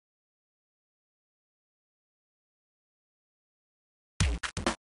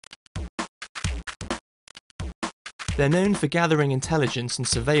They're known for gathering intelligence and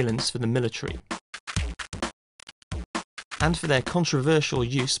surveillance for the military, and for their controversial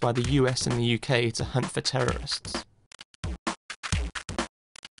use by the US and the UK to hunt for terrorists.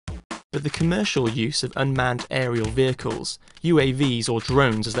 But the commercial use of unmanned aerial vehicles, UAVs or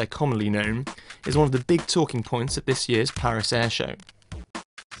drones as they're commonly known, is one of the big talking points at this year's Paris Air Show.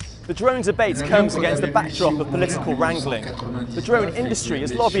 The drone debate comes against the backdrop of political wrangling. The drone industry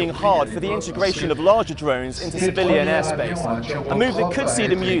is lobbying hard for the integration of larger drones into civilian airspace, a move that could see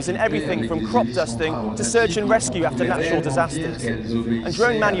them used in everything from crop dusting to search and rescue after natural disasters. And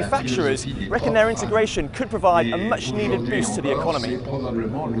drone manufacturers reckon their integration could provide a much-needed boost to the economy.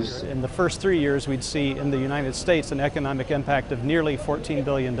 In the first 3 years, we'd see in the United States an economic impact of nearly $14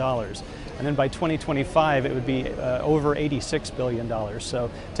 billion. And then by 2025, it would be over $86 billion.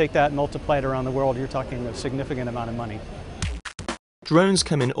 So take that and multiply it around the world, you're talking a significant amount of money. Drones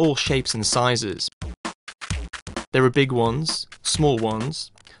come in all shapes and sizes. There are big ones, small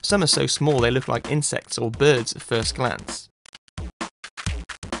ones. Some are so small they look like insects or birds at first glance.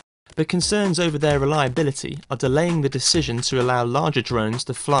 But concerns over their reliability are delaying the decision to allow larger drones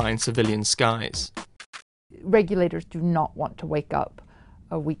to fly in civilian skies. Regulators do not want to wake up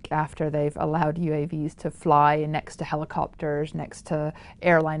a week after they've allowed UAVs to fly next to helicopters, next to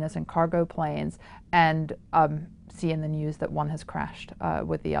airliners and cargo planes, and see in the news that one has crashed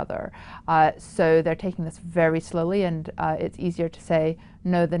with the other. So they're taking this very slowly, and it's easier to say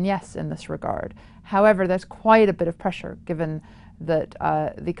no than yes in this regard. However, there's quite a bit of pressure given that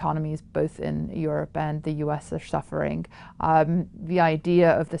the economies both in Europe and the US are suffering. The idea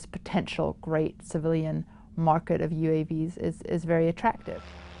of this potential great civilian market of UAVs is very attractive.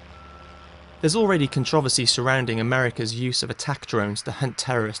 There's already controversy surrounding America's use of attack drones to hunt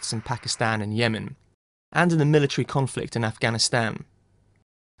terrorists in Pakistan and Yemen, and in the military conflict in Afghanistan.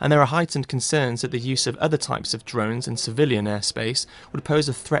 And there are heightened concerns that the use of other types of drones in civilian airspace would pose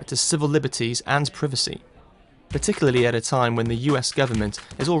a threat to civil liberties and privacy, particularly at a time when the US government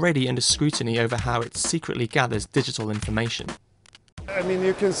is already under scrutiny over how it secretly gathers digital information. I mean,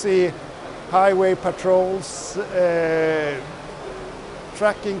 you can see highway patrols,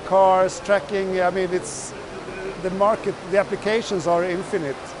 tracking cars, I mean, it's the market, the applications are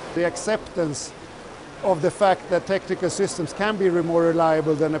infinite. The acceptance of the fact that technical systems can be more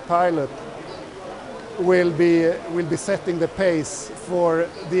reliable than a pilot will be setting the pace for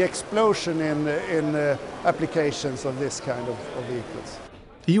the explosion in applications of this kind of vehicles.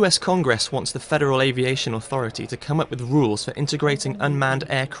 The US Congress wants the Federal Aviation Authority to come up with rules for integrating unmanned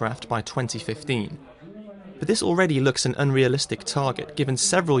aircraft by 2015. But this already looks an unrealistic target, given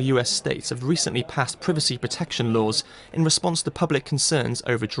several US states have recently passed privacy protection laws in response to public concerns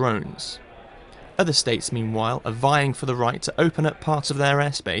over drones. Other states, meanwhile, are vying for the right to open up parts of their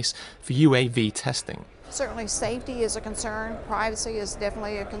airspace for UAV testing. Certainly safety is a concern, privacy is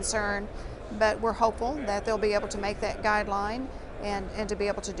definitely a concern, but we're hopeful that they'll be able to make that guideline and to be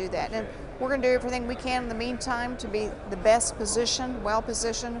able to do that. And we're going to do everything we can in the meantime to be the best positioned, well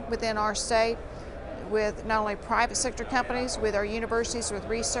positioned within our state, with not only private sector companies, with our universities, with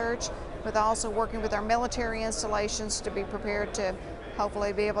research, but also working with our military installations to be prepared to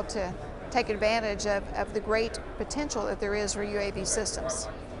hopefully be able to take advantage of the great potential that there is for UAV systems.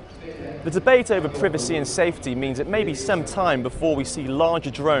 The debate over privacy and safety means it may be some time before we see larger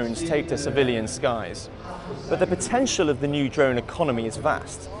drones take to civilian skies. But the potential of the new drone economy is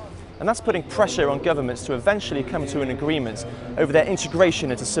vast, and that's putting pressure on governments to eventually come to an agreement over their integration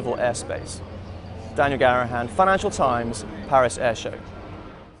into civil airspace. Daniel Garrahan, Financial Times, Paris Air Show.